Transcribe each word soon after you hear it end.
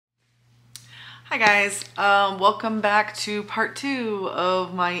Hi guys, welcome back to part 2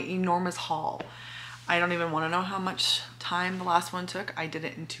 of my enormous haul. I don't even want to know how much time the last one took. I did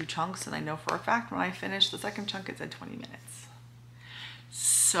it in 2 chunks and I know for a fact when I finished the second chunk it said 20 minutes.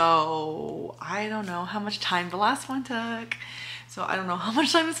 So I don't know how much time the last one took. So I don't know how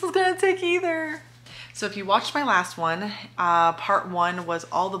much time this was going to take either. So if you watched my last one, part 1 was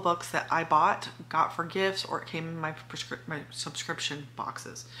all the books that I got for gifts, or it came in my subscription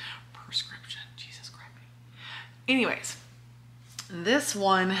boxes. Jesus Christ. Anyways, this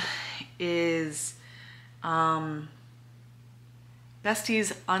one is Besties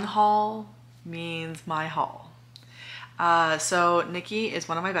Unhaul means my haul. So Nikki is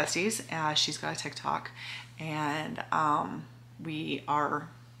one of my besties. She's got a TikTok, and we are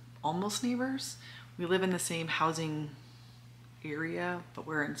almost neighbors. We live in the same housing area, but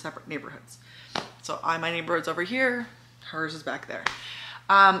we're in separate neighborhoods. So my neighborhood's over here, hers is back there.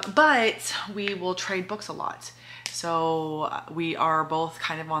 But we will trade books a lot. So we are both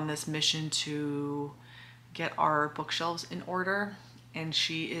kind of on this mission to get our bookshelves in order, and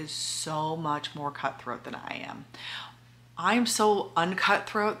she is so much more cutthroat than I am. I'm so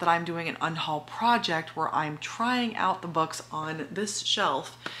uncutthroat that I'm doing an unhaul project where I'm trying out the books on this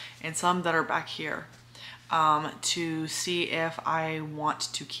shelf and some that are back here to see if I want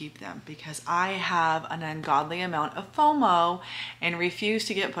to keep them, because I have an ungodly amount of FOMO and refuse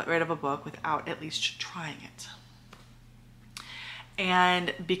to get rid of a book without at least trying it.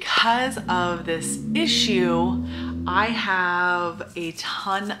 And because of this issue, I have a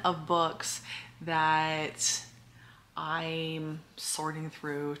ton of books that I'm sorting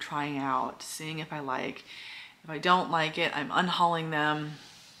through, trying out, seeing if I like. If I don't like it, I'm unhauling them.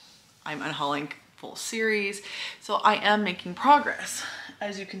 I'm unhauling full series. So I am making progress.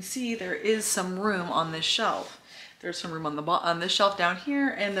 As you can see, there is some room on this shelf. There's some room on this shelf down here,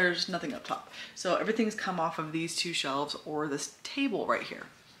 and there's nothing up top. So everything's come off of these 2 shelves or this table right here.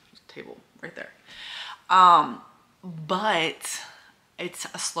 Table right there. But it's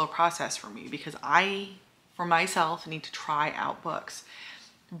a slow process for me because I, for myself, need to try out books.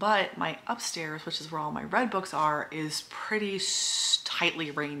 But my upstairs, which is where all my read books are, is pretty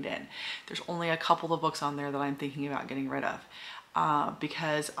tightly reined in. There's only a couple of books on there that I'm thinking about getting rid of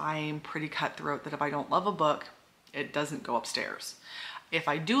because I'm pretty cutthroat that if I don't love a book, it doesn't go upstairs. If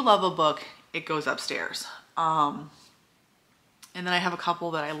I do love a book, it goes upstairs. And then I have a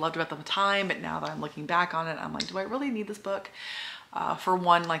couple that I loved at the time, but now that I'm looking back on it, I'm like, do I really need this book? For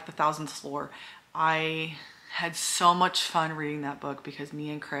one, like The Thousandth Floor, I had so much fun reading that book because me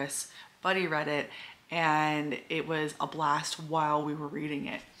and Chris, buddy, read it, and it was a blast while we were reading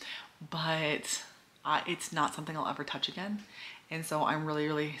it. But it's not something I'll ever touch again. And so I'm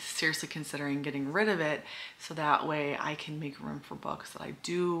really seriously considering getting rid of it so that way I can make room for books that I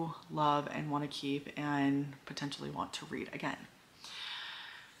do love and want to keep and potentially want to read again.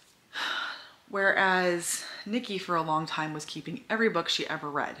 Whereas Nikki for a long time was keeping every book she ever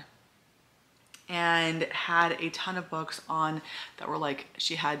read, and had a ton of books on that were like,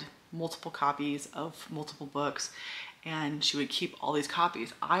 she had multiple copies of multiple books and she would keep all these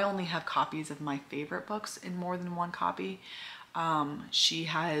copies. I only have copies of my favorite books in more than one copy. She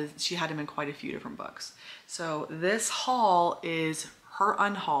had them in quite a few different books. So this haul is her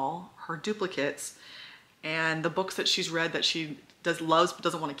unhaul, her duplicates, and the books that she's read that she loves but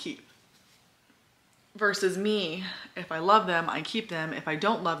doesn't want to keep. Versus me, if I love them, I keep them. If I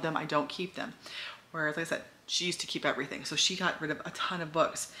don't love them, I don't keep them. Whereas, like I said, she used to keep everything. So she got rid of a ton of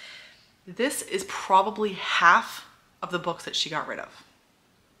books. This is probably half of the books that she got rid of.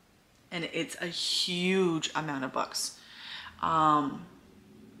 And it's a huge amount of books. But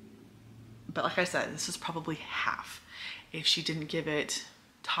like I said, this is probably half. If she didn't give it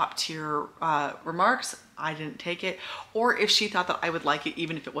top tier remarks, I didn't take it. Or if she thought that I would like it,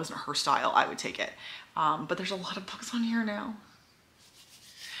 even if it wasn't her style, I would take it. But there's a lot of books on here now.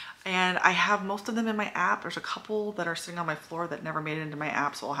 And I have most of them in my app. There's a couple that are sitting on my floor that never made it into my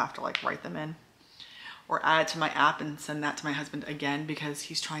app, so I'll have to like write them in or add it to my app and send that to my husband again because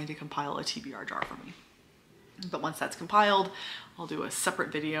he's trying to compile a TBR jar for me. But once that's compiled, I'll do a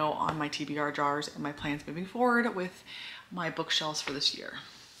separate video on my TBR jars and my plans moving forward with my bookshelves for this year.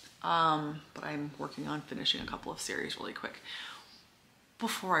 But I'm working on finishing a couple of series really quick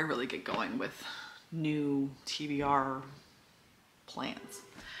before I really get going with new TBR plans.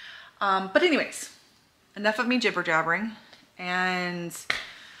 But anyways, enough of me jibber jabbering, and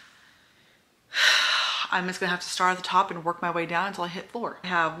I'm just gonna have to start at the top and work my way down until I hit floor. I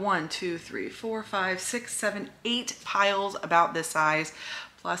have 1, 2, 3, 4, 5, 6, 7, 8 piles about this size,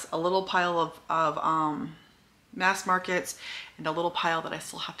 plus a little pile of mass markets, and a little pile that I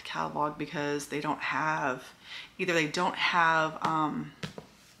still have to catalog because they don't have, either they don't have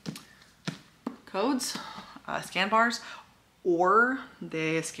codes, scan bars, or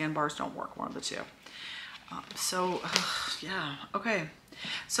the scan bars don't work, one of the two. Yeah, okay.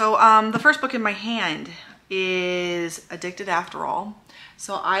 So the first book in my hand is Addicted After All.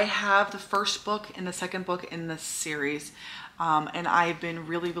 So I have the first book and the second book in this series, and I've been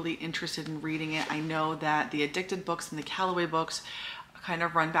really, really interested in reading it. I know that the Addicted books and the A.L.O.E books kind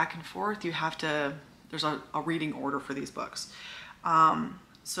of run back and forth. You have to, there's a reading order for these books.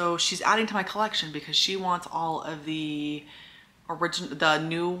 So she's adding to my collection because she wants all of the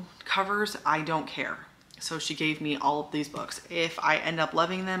new covers. I don't care. So she gave me all of these books. If I end up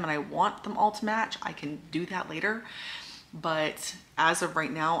loving them and I want them all to match, I can do that later. But as of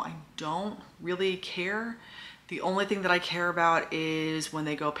right now, I don't really care. The only thing that I care about is when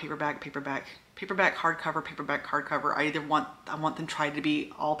they go paperback, hardcover. I want them tried to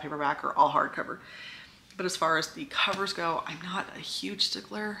be all paperback or all hardcover. But as far as the covers go, I'm not a huge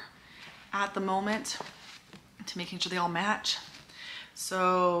stickler at the moment to making sure they all match.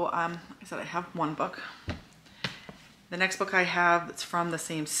 So like I said, I have one book. The next book I have that's from the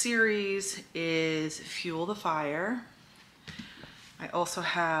same series is Fuel the Fire. I also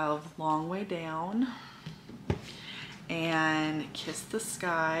have Long Way Down and Kiss the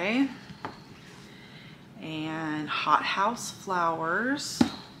Sky and Hot House Flowers.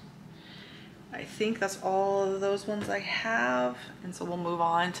 I think that's all of those ones I have. And so we'll move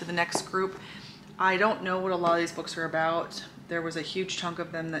on to the next group. I don't know what a lot of these books are about. There was a huge chunk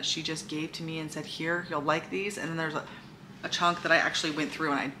of them that she just gave to me and said, here, you'll like these. And then there's a chunk that I actually went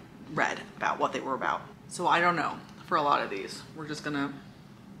through and I read about what they were about. So I don't know for a lot of these. We're just gonna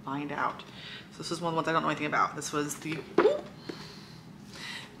find out. So this is one of the ones I don't know anything about. This was The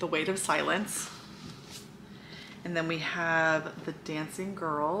Weight of Silence. And then we have The Dancing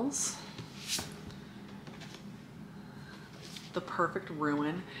Girls, The Perfect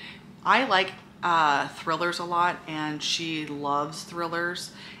Ruin. I like thrillers a lot, and she loves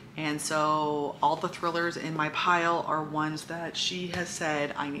thrillers, and so all the thrillers in my pile are ones that she has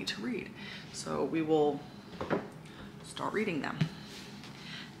said I need to read. So we will start reading them.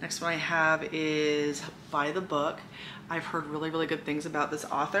 Next one I have is By the Book. I've heard really, really good things about this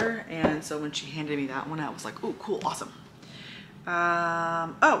author, and so when she handed me that one, I was like, oh, cool, awesome.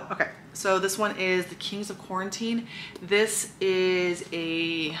 Oh, okay. So this one is The Kings of Quarantine. This is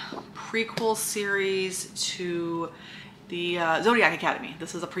a prequel series to the Zodiac Academy.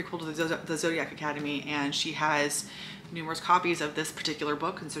 This is a prequel to the Zodiac Academy, and she has numerous copies of this particular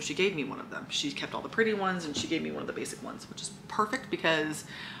book, and so she gave me one of them. She kept all the pretty ones, and she gave me one of the basic ones, which is perfect because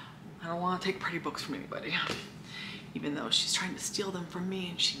I don't want to take pretty books from anybody, even though she's trying to steal them from me,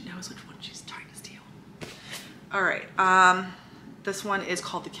 and she knows which one she's trying to steal. All right. This one is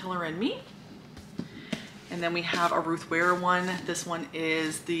called The Killer in Me. And then we have a Ruth Ware one. This one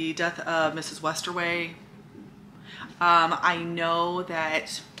is The Death of Mrs. Westerway. I know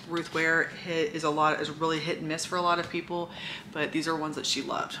that Ruth Ware is really hit and miss for a lot of people, but these are ones that she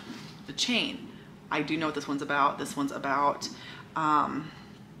loved. The Chain. I do know what this one's about. This one's about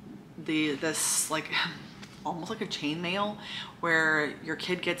this like almost like a chainmail where your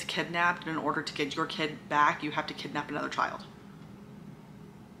kid gets kidnapped, and in order to get your kid back, you have to kidnap another child.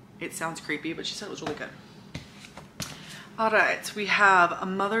 It sounds creepy, but she said it was really good. All right, we have A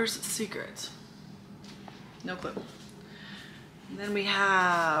Mother's Secret. No clue. And then we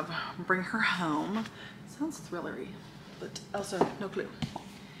have Bring Her Home. Sounds thrillery, but also no clue.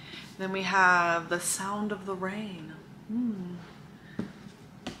 Then we have The Sound of the Rain.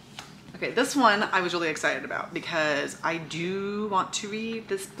 Okay, this one I was really excited about because I do want to read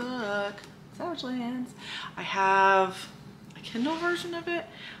this book, Savage Lands. I have a Kindle version of it,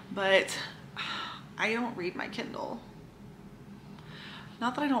 but I don't read my Kindle.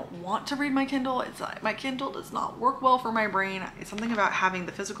 Not that I don't want to read my Kindle, it's like my Kindle does not work well for my brain. It's something about having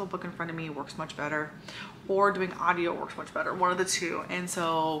the physical book in front of me works much better, or doing audio works much better, one of the two. And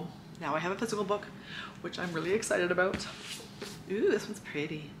so now I have a physical book, which I'm really excited about. Ooh, this one's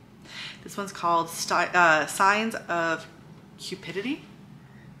pretty. This one's called Signs of Cupidity.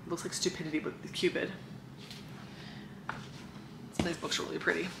 It looks like stupidity, but Cupid. Some of these books are really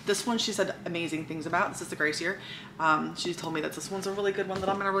pretty. This one she said amazing things about. This is the Gracier. She told me that this one's a really good one, that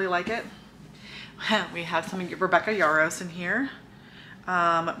I'm gonna really like it. We have some Rebecca Yarros in here.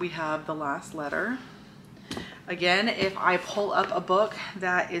 We have The Last Letter. Again, if I pull up a book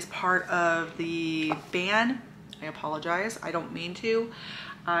that is part of the ban, I apologize. I don't mean to.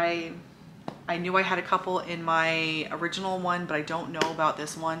 I I knew I had a couple in my original one, but I don't know about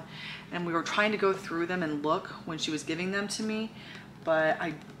this one. And we were trying to go through them and look when she was giving them to me, but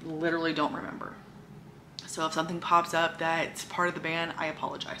I literally don't remember. So if something pops up that's part of the ban, I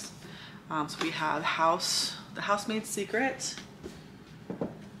apologize. So we have The Housemaid's Secret.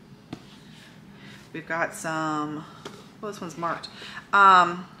 We've got some, well, this one's marked.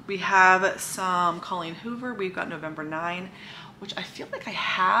 We have some Colleen Hoover. We've got November 9, which I feel like I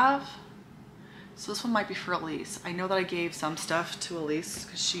have. So this one might be for Elise. I know that I gave some stuff to Elise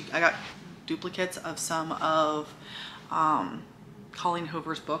because I got duplicates of some of Colleen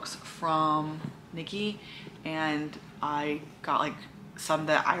Hoover's books from Nikki, and I got like some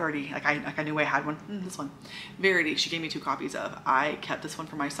that I already, I knew I had one. This one, Verity, she gave me 2 copies of. I kept this one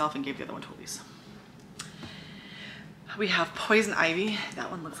for myself and gave the other one to Elise. We have Poison Ivy.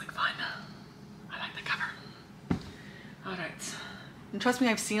 That one looks like fun. I like the cover. All right. And trust me,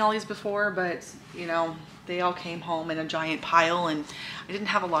 I've seen all these before, but you know, they all came home in a giant pile and I didn't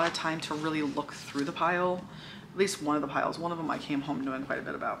have a lot of time to really look through the pile. At least one of the piles. One of them I came home knowing quite a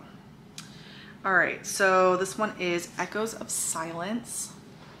bit about. All right, so this one is Echoes of Silence.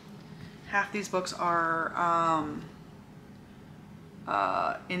 Half these books are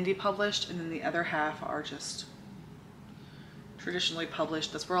indie published, and then the other half are just traditionally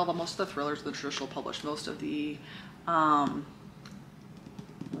published. That's where most of the thrillers are the traditional published. Most of the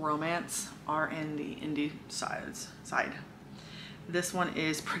romance are in the indie side. This one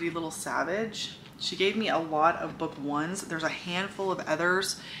is Pretty Little Savage. She gave me a lot of book 1s. There's a handful of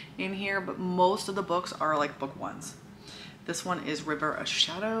others in here, but most of the books are like book 1s. This one is River of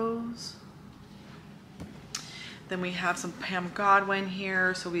Shadows. Then we have some Pam Godwin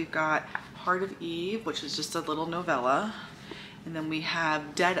here. So we've got Heart of Eve, which is just a little novella. And then we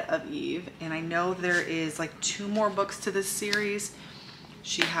have Dead of Eve. And I know there is like 2 more books to this series.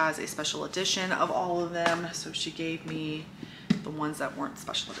 She has a special edition of all of them. So she gave me the ones that weren't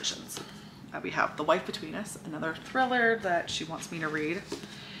special editions. We have The Wife Between Us, another thriller that she wants me to read.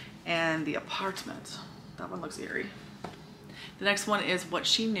 And The Apartment. That one looks eerie. The next one is What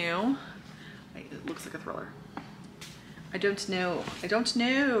She Knew. It looks like a thriller. I don't know.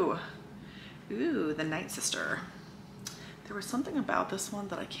 Ooh, The Night Sister. There was something about this one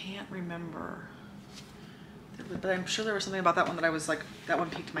that I can't remember. But I'm sure there was something about that one that I was like, that one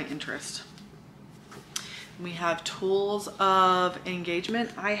piqued my interest. We have Tools of Engagement.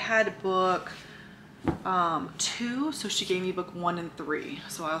 I had book 2, so she gave me book 1 and 3.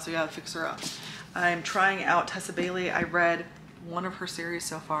 So I also gotta fix her up. I'm trying out Tessa Bailey. I read one of her series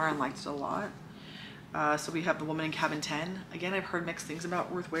so far and liked it a lot. So we have The Woman in Cabin 10. Again, I've heard mixed things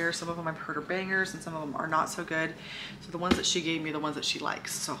about Ruth Ware. Some of them I've heard are bangers and some of them are not so good. So the ones that she gave me, the ones that she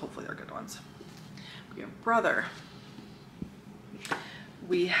likes. So hopefully they're good ones. We have Brother.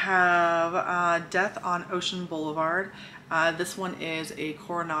 We have Death on Ocean Boulevard. This one is a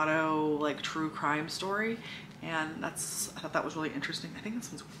Coronado like true crime story, and I thought that was really interesting. I think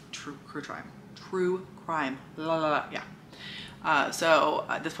this one's true crime. La, la, la. Yeah. So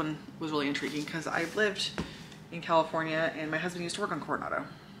this one was really intriguing because I lived in California and my husband used to work on Coronado.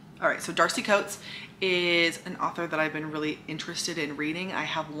 All right, so Darcy Coates is an author that I've been really interested in reading. I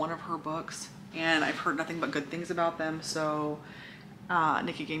have one of her books and I've heard nothing but good things about them. So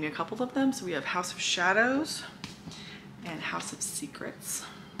Nikki gave me a couple of them. So we have House of Shadows and House of Secrets.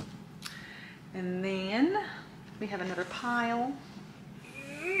 And then we have another pile.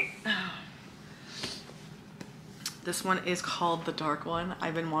 This one is called The Dark One.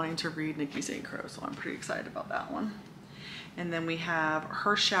 I've been wanting to read Nikki St. Crow, so I'm pretty excited about that one. And then we have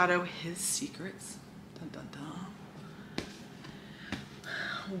Her Shadow, His Secrets. Dun, dun, dun.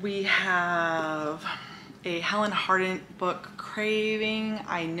 We have a Helen Hardin book, Craving.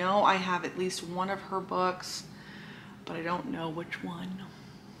 I know I have at least one of her books, but I don't know which one.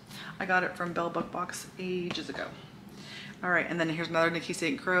 I got it from Bell Book Box ages ago. All right, and then here's another Nikki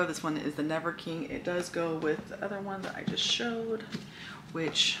St. Crow. This one is The Never King. It does go with the other one that I just showed,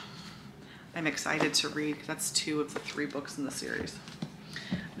 which I'm excited to read because that's 2 of the 3 books in the series.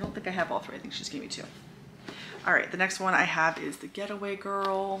 I don't think I have all 3. I think she just gave me 2. All right, the next one I have is The Getaway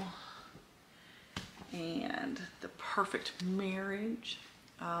Girl and The Perfect Marriage.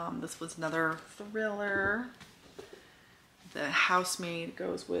 This was another thriller. The Housemaid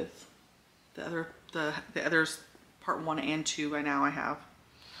goes with the others. Part 1 and 2 I have,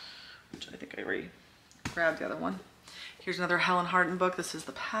 which I think I already grabbed the other one. Here's another Helen Hardin book. This is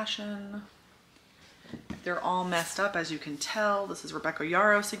The Passion. They're all messed up, as you can tell. This is Rebecca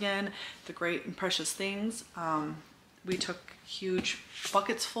Yarros again, The Great and Precious Things. We took huge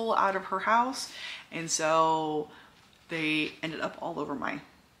buckets full out of her house, and so they ended up all over my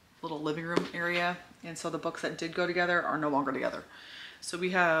little living room area. And so the books that did go together are no longer together. So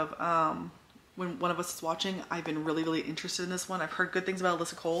we have, when one of us is watching, I've been really, really interested in this one. I've heard good things about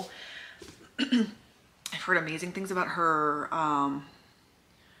Nicole. I've heard amazing things about her,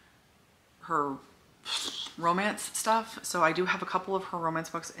 her romance stuff. So I do have a couple of her romance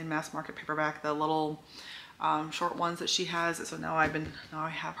books in mass market paperback, the little short ones that she has. So now I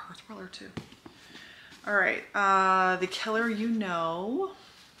have her thriller too. All right, The Killer You Know.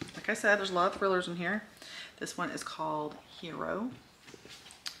 Like I said, there's a lot of thrillers in here. This one is called Hero.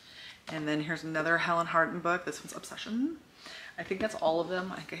 And then here's another Helen Harden book. This one's Obsession. I think that's all of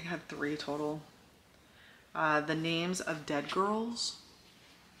them. I think I had 3 total. The Names of Dead Girls.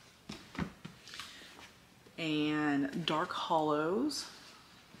 And Dark Hollows.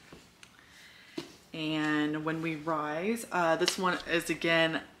 And When We Rise. This one is,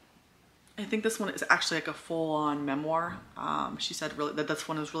 again, I think this one is actually like a full-on memoir. She said really that this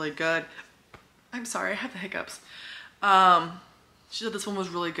one is really good. I'm sorry, I have the hiccups. She said this one was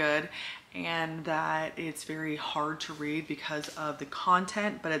really good and that it's very hard to read because of the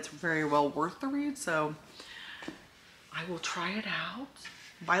content, but it's very well worth the read. So I will try it out.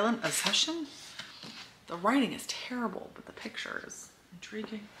 Violent Obsession. The writing is terrible, but the picture is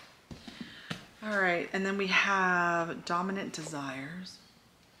intriguing. All right, and then we have Dominant Desires.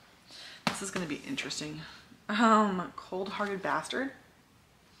 This is going to be interesting. Cold-Hearted Bastard.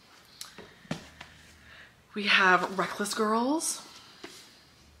 We have Reckless Girls.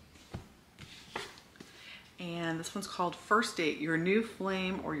 And this one's called First Date, Your New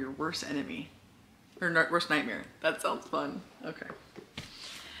Flame or Your Worst Enemy. Or Worst Nightmare. That sounds fun. Okay.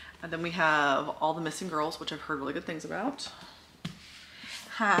 And then we have All the Missing Girls, which I've heard really good things about.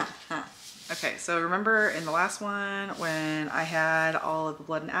 Okay, so remember in the last one when I had all of the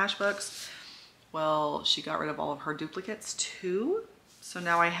Blood and Ash books? Well, she got rid of all of her duplicates too. So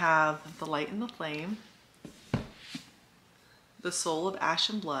now I have The Light and the Flame, The Soul of Ash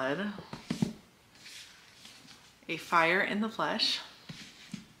and Blood, A Fire in the Flesh,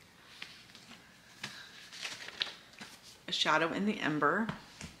 A Shadow in the Ember,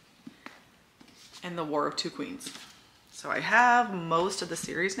 and The War of Two Queens. So I have most of the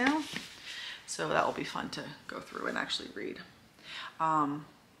series now. So that will be fun to go through and actually read.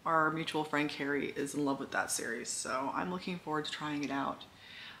 Our mutual friend Carrie is in love with that series, so I'm looking forward to trying it out.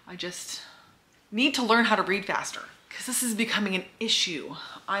 I just need to learn how to read faster because this is becoming an issue.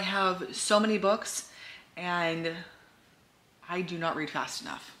 I have so many books and I do not read fast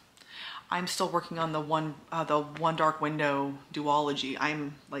enough. I'm still working on the one Dark Window duology.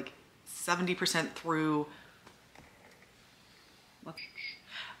 I'm like 70% through.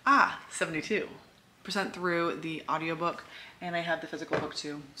 72% through the audiobook, and I have the physical book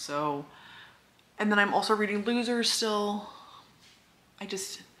too. So, and then I'm also reading Losers still. I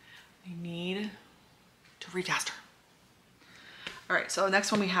need to read faster. All right, so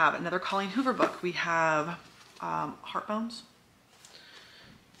next one we have another Colleen Hoover book. We have Heartbones.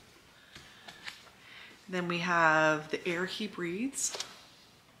 Then we have The Air He Breathes.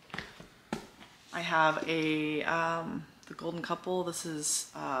 I have a The Golden Couple. This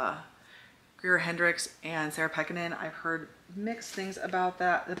is Greer Hendricks and Sarah Pekkanen. I've heard mixed things about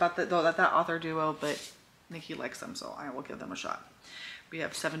that author duo, but Nikki likes them, so I will give them a shot. We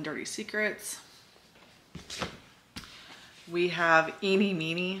have Seven Dirty Secrets. We have Eenie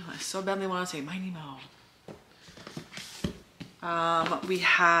Meenie. I so badly want to say Miney Mo. We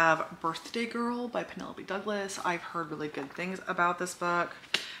have Birthday Girl by Penelope Douglas. I've heard really good things about this book.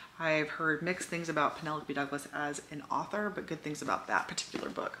 I've heard mixed things about Penelope Douglas as an author, but good things about that particular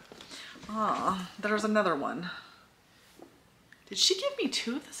book. There's another one. Did she give me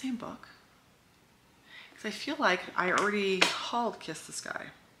 2 of the same book? Because I feel like I already hauled Kiss the Sky.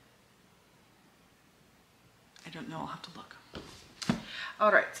 I don't know, I'll have to look.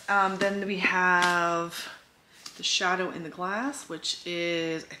 All right, then we have The Shadow in the Glass, which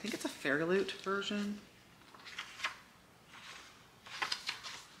is, I think it's a Fairloot version.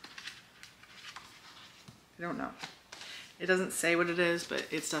 I don't know. It doesn't say what it is, but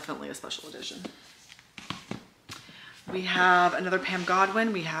it's definitely a special edition. We have another Pam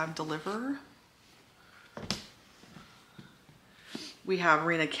Godwin. We have Deliverer. We have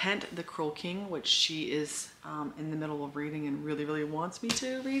Rena Kent, The Cruel King, which she is in the middle of reading and really, really wants me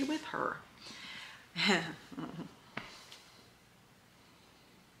to read with her.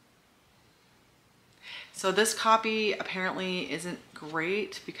 So this copy apparently isn't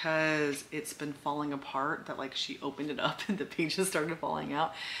great because it's been falling apart, that like she opened it up and the pages started falling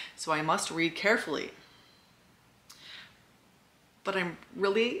out. So I must read carefully. But I'm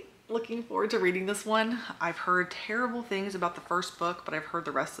really looking forward to reading this one. I've heard terrible things about the first book, but I've heard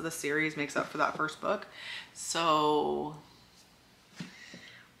the rest of the series makes up for that first book. So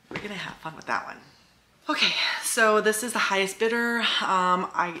we're gonna have fun with that one. Okay, so this is the highest bidder.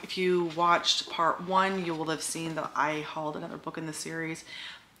 If you watched part 1, you will have seen that I hauled another book in the series.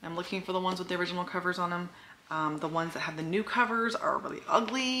 I'm looking for the ones with the original covers on them. The ones that have the new covers are really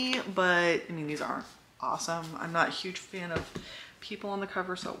ugly, but I mean, these are awesome. I'm not a huge fan of people on the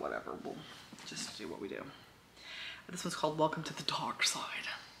cover, so whatever, we'll just do what we do. This one's called Welcome to the Dark Side.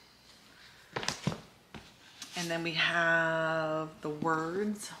 And then we have The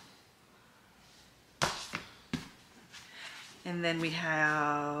Words. And then we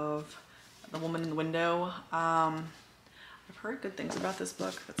have The Woman in the Window. I've heard good things about this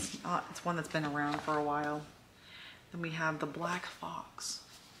book. It's one that's been around for a while. Then we have The Black Fox.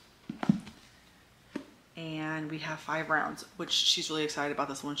 And we have 5 Rounds, which she's really excited about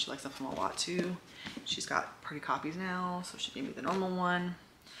this one. She likes this one a lot too. She's got pretty copies now, so she gave me the normal one.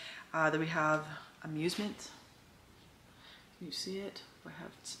 Then we have Amusement. Can you see it?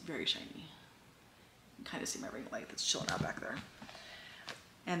 It's very shiny. You can kind of see my ring light that's chilling out back there.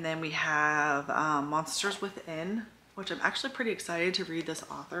 And then we have Monsters Within, which I'm actually pretty excited to read this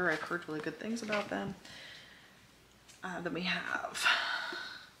author. I've heard really good things about them. Then we have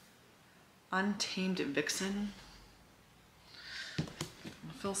Untamed Vixen.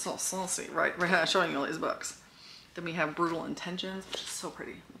 I feel so saucy, right showing you all these books. Then we have Brutal Intentions, which is so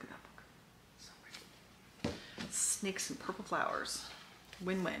pretty. Look at that book. So pretty. Snakes and Purple Flowers.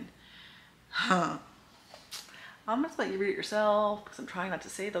 Win-win. Huh. I'm gonna let you read it yourself because I'm trying not to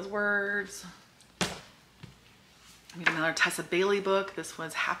say those words. We have another Tessa Bailey book. This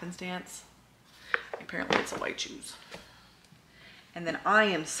was Happenstance. Apparently it's a white shoes. And then I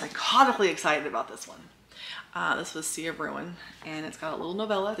am psychotically excited about this one. This was Sea of Ruin, and it's got a little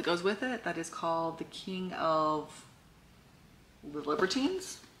novella that goes with it that is called The King of the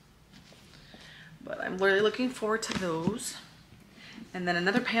Libertines. But I'm really looking forward to those. And then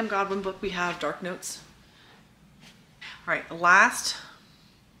another Pam Godwin book, we have Dark Notes. All right, last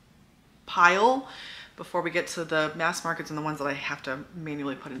pile before we get to the mass markets and the ones that I have to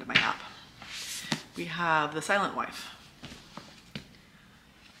manually put into my app. We have The Silent Wife.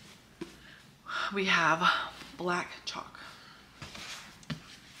 We have Black Chalk.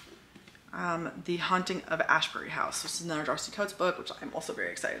 The Haunting of Ashbury House. This is another Darcy Coates book, which I'm also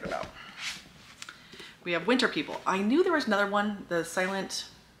very excited about. We have Winter People. I knew there was another one, The Silent,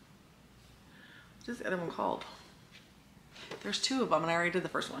 what is the other one called? There's 2 of them, and I already did the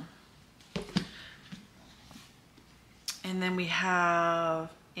first one. And then we have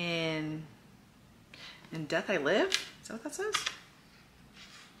In Death I Live. Is that what that says?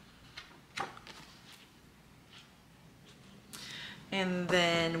 And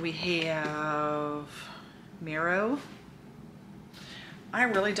then we have Marrow. I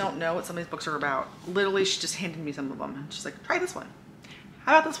really don't know what some of these books are about. Literally, she just handed me some of them. She's like, try this one.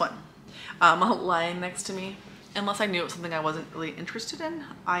 How about this one? Lying next to me. Unless I knew it was something I wasn't really interested in,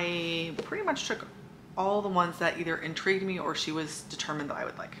 I pretty much took all the ones that either intrigued me or she was determined that I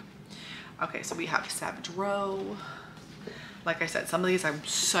would like. Okay, so we have Savage Row. Like I said, some of these I'm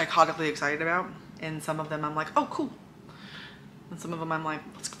psychotically excited about, and some of them I'm like, oh, cool. And some of them I'm like,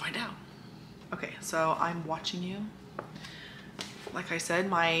 let's go find out. Okay, so I'm Watching You. Like I said,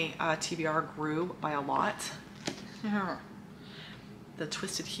 my TBR grew by a lot. The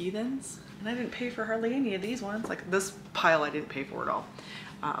Twisted Heathens. And I didn't pay for hardly any of these ones. Like this pile I didn't pay for at all.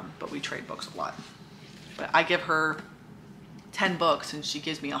 But we trade books a lot. But I give her 10 books and she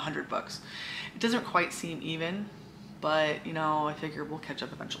gives me 100 books. It doesn't quite seem even, but you know, I figure we'll catch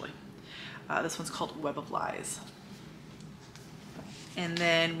up eventually. This one's called Web of Lies. And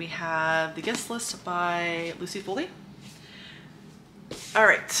then we have The Guest List by Lucy Foley. All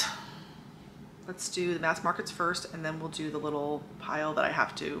right, let's do the mass markets first, and then we'll do the little pile that I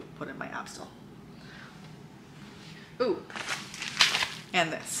have to put in my app still. Ooh,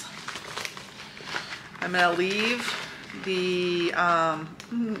 and this. I'm gonna leave the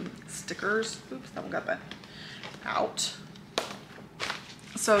stickers, oops, that one got bent, out.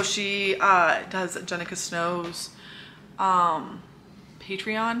 So she does Jenica Snow's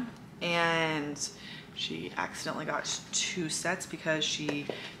Patreon, and she accidentally got 2 sets because she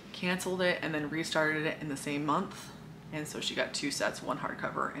canceled it and then restarted it in the same month. And so she got 2 sets, 1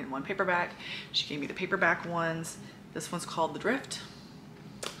 hardcover and 1 paperback. She gave me the paperback ones. This one's called The Drift.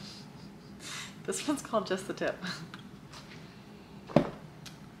 This one's called Just the Tip.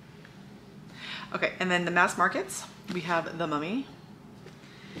 Okay, and then the mass markets, we have The Mummy.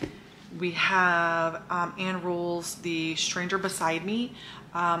 We have Anne Rule's The Stranger Beside Me.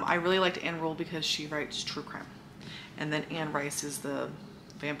 I really liked Anne Rule because she writes true crime. And then Anne Rice is the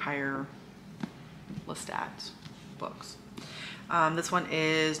vampire Lestat books. This one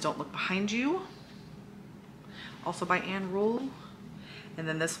is Don't Look Behind You, also by Anne Rule. And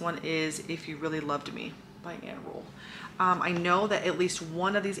then this one is If You Really Loved Me by Anne Rule. I know that at least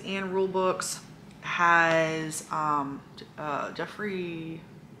one of these Anne Rule books has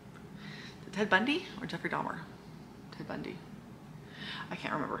Ted Bundy or Jeffrey Dahmer? Ted Bundy. I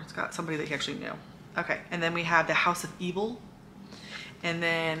can't remember. It's got somebody that he actually knew. Okay, and then we have The House of Evil. And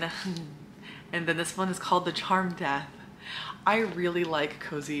then this one is called The Charmed Death. I really like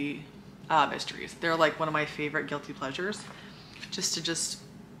cozy mysteries. They're like one of my favorite guilty pleasures. Just to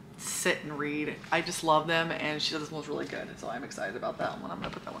sit and read. I just love them, and she does this one's really good. So I'm excited about that one. I'm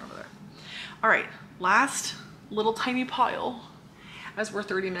gonna put that one over there. All right, last little tiny pile as we're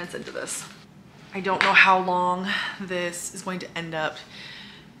 30 minutes into this. I don't know how long this is going to end up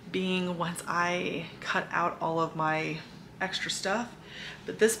being once I cut out all of my extra stuff,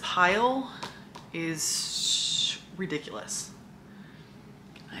 but this pile is ridiculous.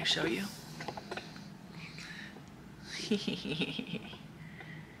 Can I show you?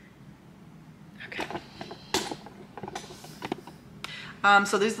 Okay.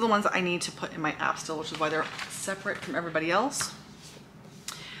 So these are the ones that I need to put in my app still, which is why they're separate from everybody else.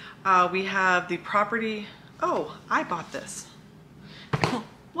 We have the property. Oh, I bought this.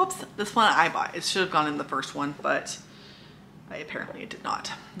 Whoops, this one I bought. It should have gone in the first one, but apparently it did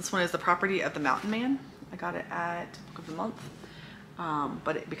not. This one is The Property of the Mountain Man. I got it at Book of the Month,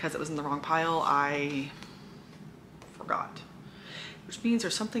 but because it was in the wrong pile, I forgot. Which means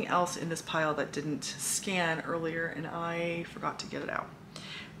there's something else in this pile that didn't scan earlier and I forgot to get it out.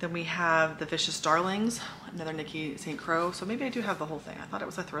 Then we have The Vicious Darlings, another Nikki St. Crow. So maybe I do have the whole thing. I thought it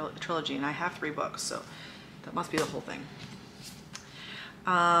was a trilogy and I have 3 books, so that must be the whole thing.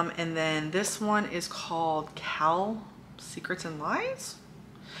 And then this one is called Cal, Secrets and Lies.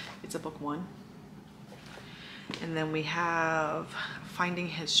 It's a book 1. And then we have Finding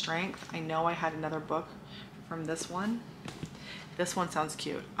His Strength. I know I had another book from this one. This one sounds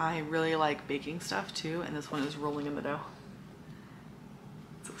cute. I really like baking stuff too, and this one is Rolling in the Dough.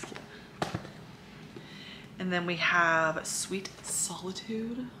 So cute. And then we have Sweet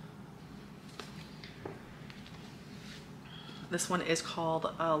Solitude. This one is called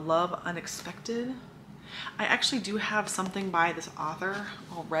Love Unexpected. I actually do have something by this author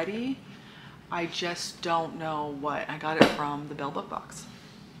already. I just don't know what. I got it from the Bell Book Box.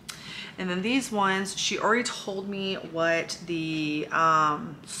 And then these ones, she already told me what the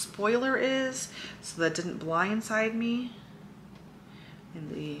spoiler is, so that didn't blindside me.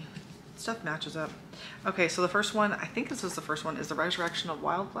 And the stuff matches up. Okay, so the first one, I think this is the first one, is The Resurrection of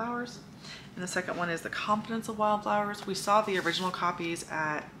Wildflowers. And the second one is The Confidence of Wildflowers. We saw the original copies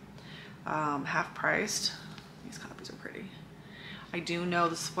at half priced. These copies are pretty. I do know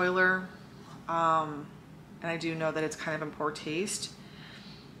the spoiler, and I do know that it's kind of in poor taste.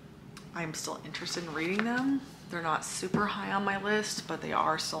 I'm still interested in reading them. They're not super high on my list, but they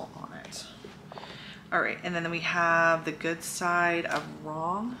are still on it. All right, and then we have The Good Side of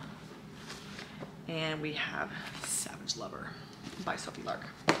Wrong. And we have Savage Lover by Sophie Lark,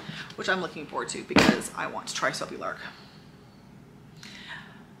 which I'm looking forward to because I want to try Sophie Lark.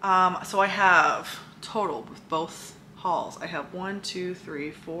 So I have total with both hauls. I have 1, 2,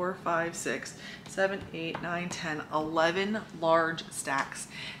 3, 4, 5, 6, 7, 8, 9, 10, 11 large stacks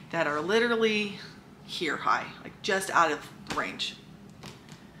that are literally here high, like just out of the range.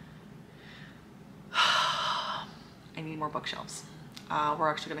 I need more bookshelves. We're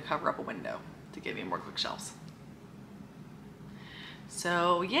actually going to cover up a window to give me more bookshelves.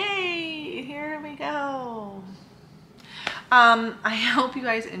 So yay, here we go. I hope you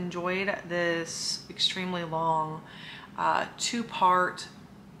guys enjoyed this extremely long 2-part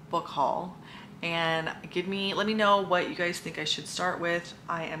book haul, and let me know what you guys think I should start with.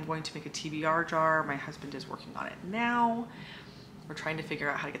 I am going to make a TBR jar. My husband is working on it now. We're trying to figure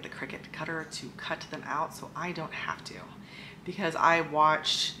out how to get the Cricut cutter to cut them out so I don't have to, because I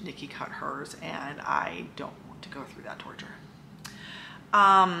watched Nikki cut hers and I don't want to go through that torture.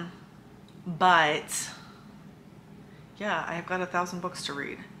 But yeah, I've got 1,000 books to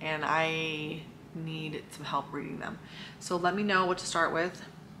read and I need some help reading them. So let me know what to start with.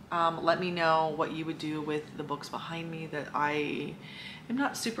 Let me know what you would do with the books behind me that I am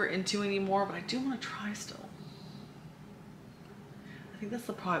not super into anymore, but I do want to try still. I think that's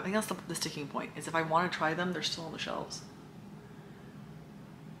the problem. I think that's the sticking point, is if I want to try them, they're still on the shelves.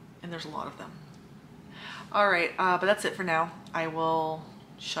 And there's a lot of them. All right, but that's it for now. I will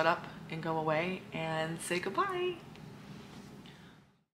shut up and go away and say goodbye.